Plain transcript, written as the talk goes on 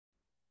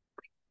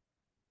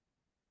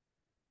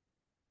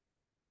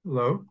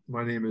Hello,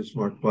 my name is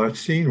Mark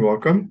Blatstein.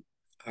 Welcome.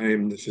 I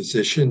am the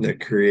physician that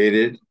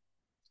created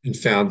and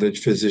founded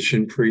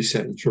Physician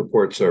Pre-Sentence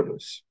Report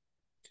Service.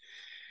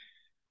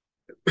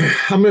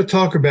 I'm going to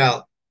talk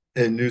about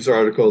a news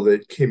article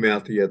that came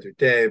out the other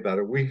day, about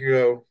a week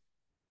ago,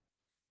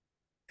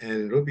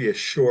 and it'll be a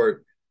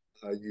short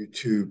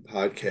YouTube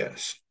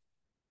podcast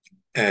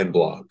and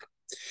blog.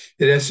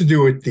 It has to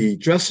do with the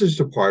Justice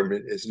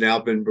Department has now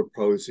been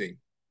proposing,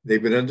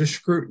 they've been under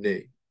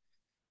scrutiny,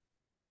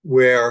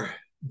 where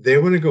they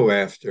want to go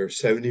after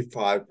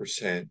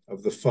 75%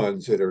 of the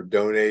funds that are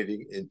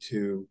donating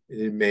into an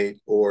inmate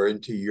or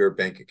into your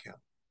bank account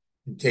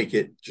and take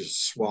it,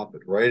 just swap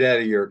it right out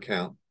of your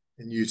account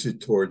and use it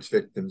towards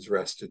victims'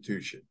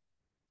 restitution.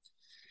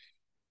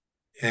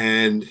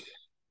 And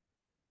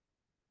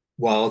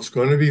while it's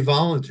going to be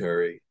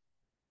voluntary,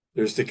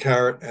 there's the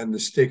carrot and the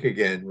stick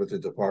again with the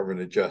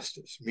Department of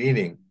Justice,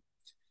 meaning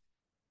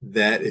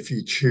that if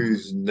you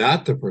choose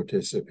not to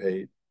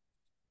participate,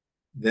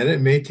 then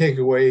it may take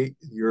away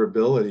your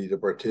ability to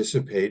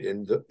participate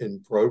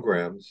in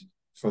programs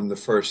from the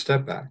First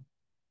Step Act.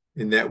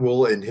 And that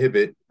will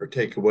inhibit or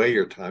take away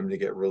your time to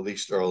get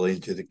released early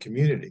into the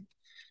community.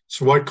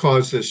 So what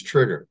caused this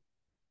trigger?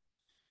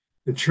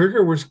 The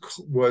trigger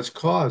was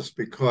caused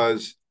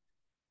because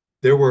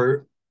there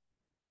were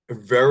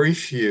very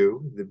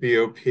few. The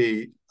BOP,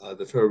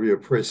 the Federal Bureau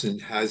of Prison,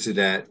 has it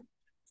at,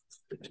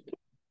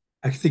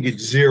 I think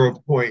it's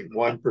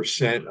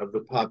 0.1% of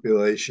the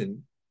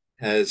population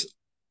has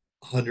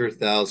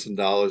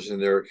 $100,000 in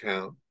their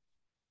account.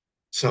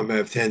 Some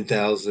have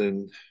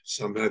 10,000,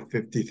 some have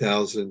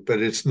 50,000,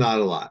 but it's not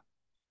a lot.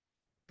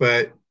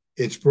 But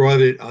it's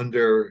brought it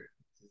under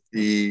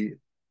the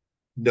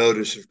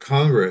notice of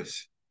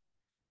Congress,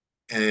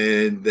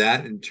 and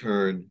that in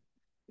turn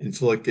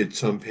inflicted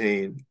some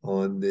pain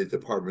on the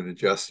Department of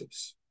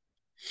Justice.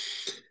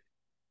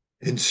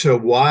 And so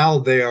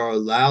while they are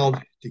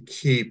allowed to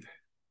keep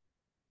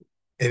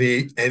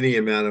any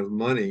amount of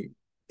money,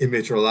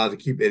 inmates are allowed to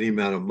keep any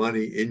amount of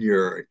money in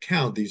your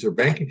account, these are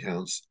bank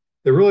accounts,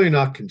 they're really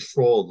not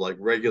controlled like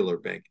regular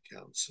bank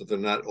accounts. So they're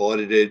not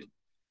audited.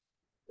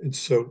 And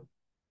so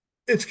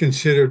it's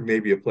considered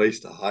maybe a place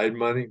to hide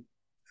money.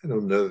 I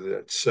don't know that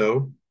that's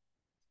so.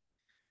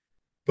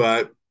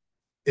 But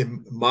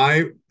in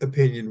my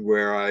opinion,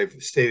 where I've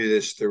stated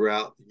this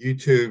throughout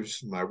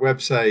YouTube's, my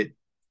website,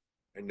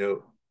 I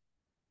know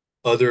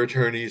other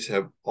attorneys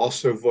have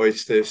also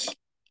voiced this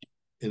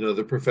in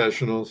other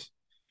professionals,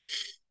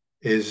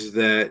 is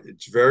that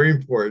it's very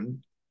important,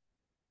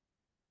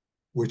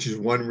 which is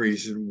one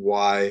reason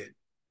why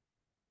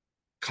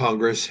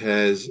Congress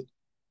has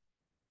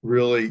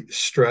really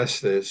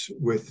stressed this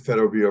with the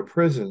Federal Bureau of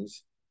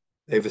Prisons.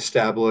 They've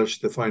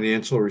established the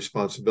financial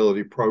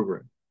responsibility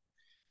program,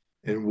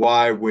 and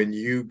why when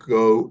you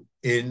go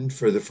in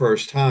for the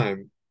first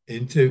time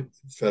into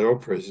federal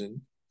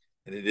prison,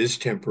 and it is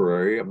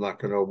temporary, I'm not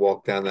going to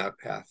walk down that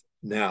path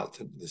now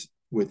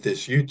with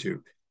this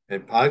YouTube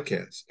and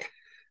podcast.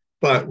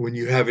 But when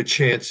you have a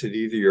chance at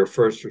either your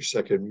first or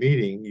second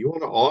meeting, you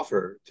want to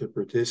offer to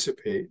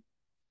participate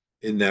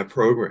in that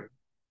program.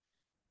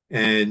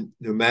 And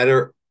no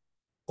matter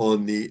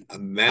on the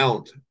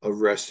amount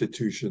of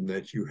restitution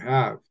that you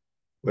have,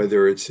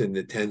 whether it's in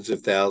the tens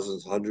of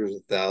thousands, hundreds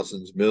of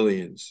thousands,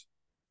 millions,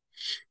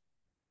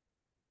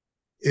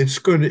 it's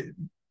going to,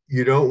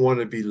 you don't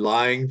want to be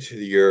lying to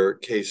your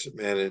case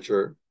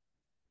manager.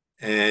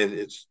 And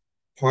it's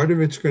part of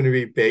it's going to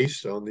be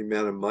based on the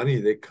amount of money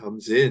that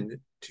comes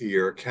in to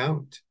your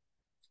account.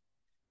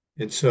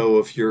 And so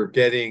if you're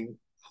getting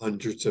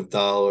hundreds of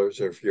dollars,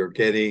 or if you're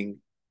getting,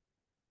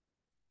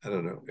 I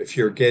don't know, if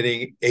you're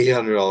getting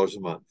 $800 a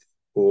month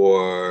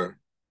or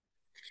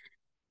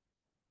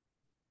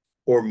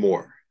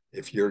more,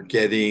 if you're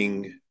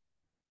getting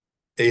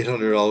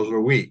 $800 a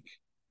week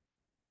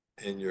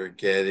and you're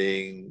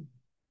getting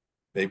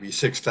maybe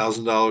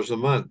 $6,000 a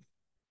month,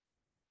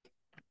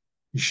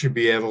 you should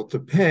be able to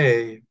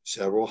pay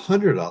several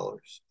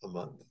 $100s a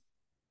month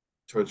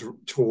towards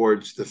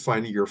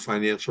your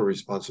financial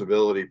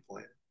responsibility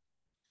plan.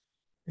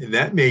 And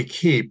that may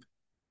keep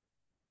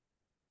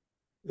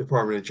the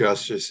Department of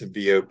Justice and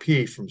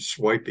BOP from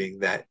swiping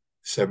that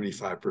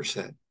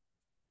 75%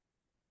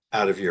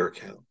 out of your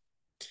account.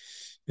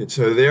 And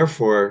so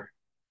therefore,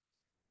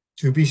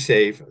 to be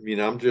safe, I mean,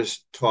 I'm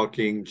just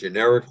talking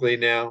generically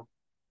now,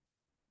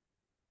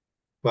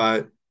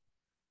 but,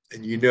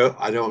 and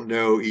I don't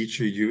know each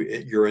of you,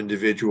 your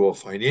individual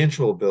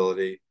financial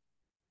ability,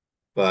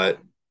 but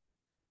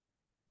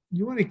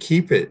you want to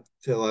keep it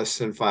to less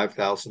than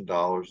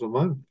 $5,000 a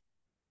month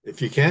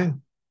if you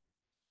can.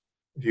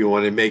 If you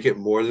want to make it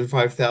more than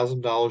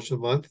 $5,000 a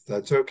month,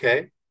 that's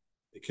okay.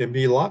 It can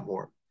be a lot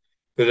more.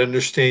 But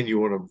understand, you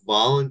want to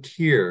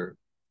volunteer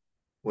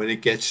when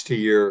it gets to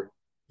your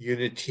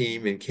unit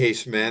team and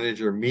case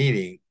manager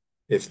meeting,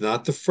 if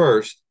not the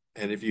first.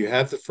 And if you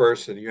have the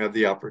first and you have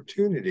the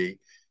opportunity,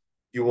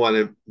 you want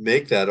to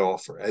make that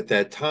offer at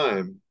that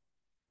time.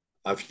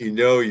 If you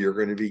know you're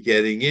going to be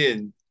getting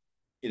in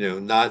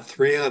not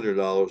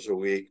 $300 a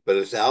week, but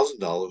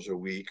 $1,000 a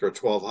week or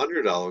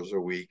 $1,200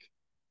 a week,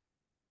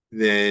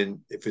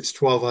 then if it's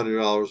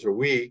 $1,200 a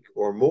week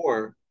or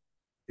more,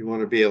 you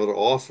want to be able to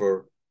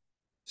offer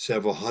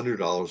several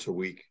 $100s a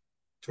week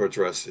towards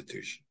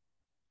restitution.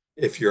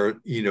 If you're,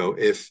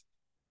 if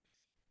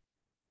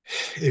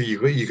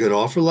you can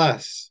offer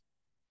less,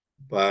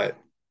 but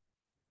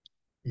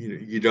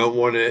you don't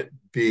want to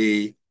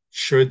be,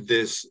 should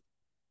this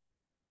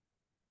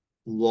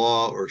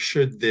law or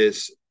should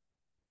this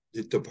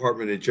the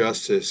Department of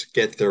Justice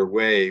get their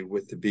way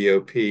with the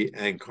BOP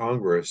and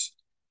Congress,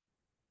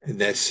 and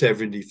that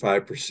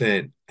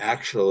 75%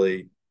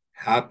 actually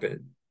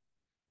happen,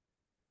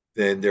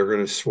 then they're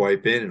going to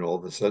swipe in and all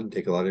of a sudden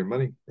take a lot of your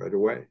money right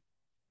away.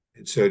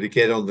 And so to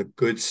get on the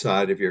good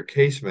side of your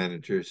case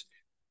managers,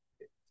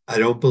 I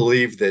don't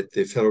believe that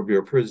the Federal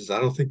Bureau of Prisons, I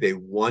don't think they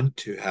want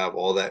to have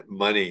all that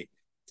money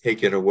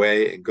taken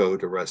away and go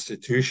to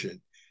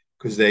restitution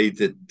because they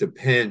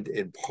depend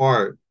in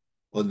part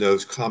on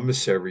those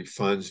commissary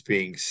funds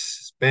being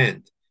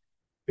spent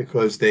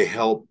because they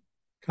help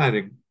kind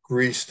of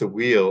grease the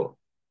wheel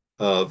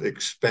of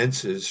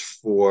expenses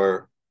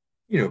for,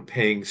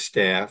 paying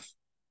staff,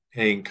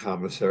 paying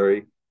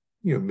commissary,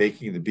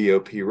 making the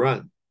BOP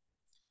run.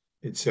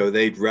 And so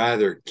they'd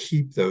rather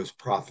keep those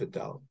profit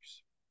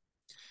dollars.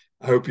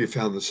 I hope you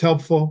found this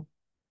helpful.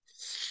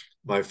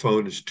 My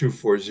phone is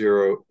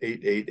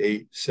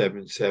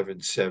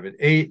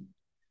 240-888-7778.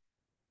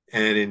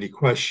 And any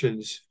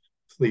questions,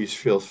 please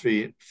feel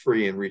free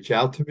and reach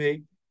out to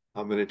me.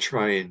 I'm going to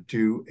try and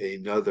do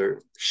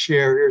another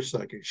share here so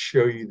I can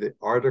show you the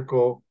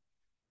article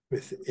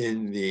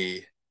within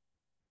the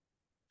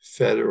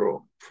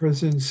federal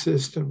prison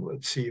system.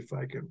 Let's see if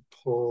I can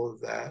pull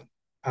that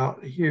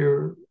out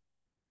here.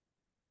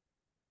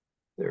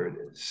 There it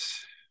is.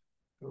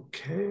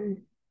 Okay.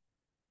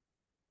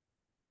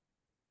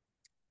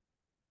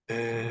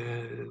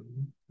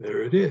 And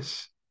there it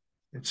is.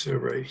 And so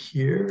right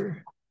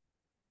here,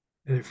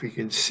 and if we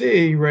can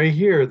see right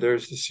here,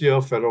 there's the seal,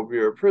 Federal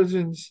Bureau of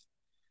Prisons.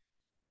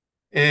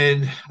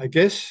 And I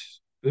guess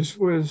this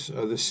was,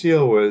 the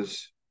seal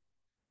was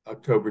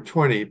October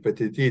 20, but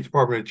the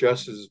Department of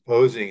Justice is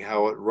posing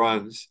how it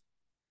runs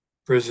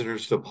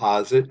prisoners'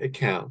 deposit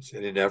accounts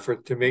in an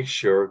effort to make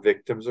sure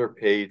victims are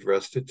paid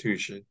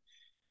restitution,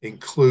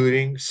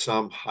 including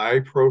some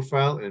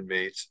high-profile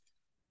inmates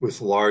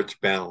with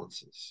large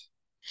balances.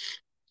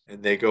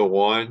 And they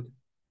go on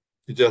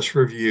to just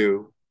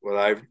review what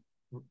I've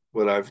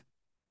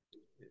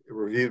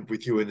reviewed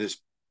with you in this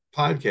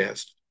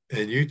podcast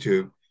and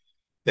YouTube,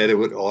 that it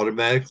would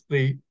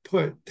automatically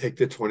take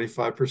the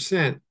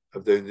 25%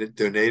 of the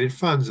donated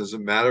funds,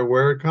 doesn't matter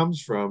where it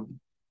comes from,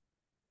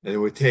 and it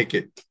would take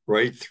it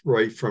right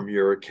from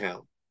your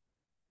account.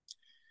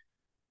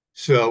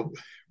 So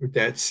with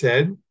that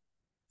said,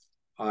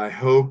 I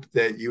hope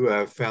that you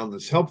have found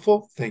this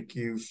helpful. Thank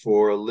you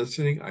for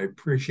listening. I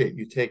appreciate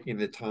you taking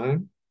the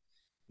time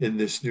in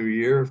this new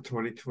year of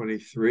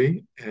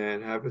 2023,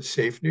 and have a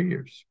safe New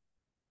Year's.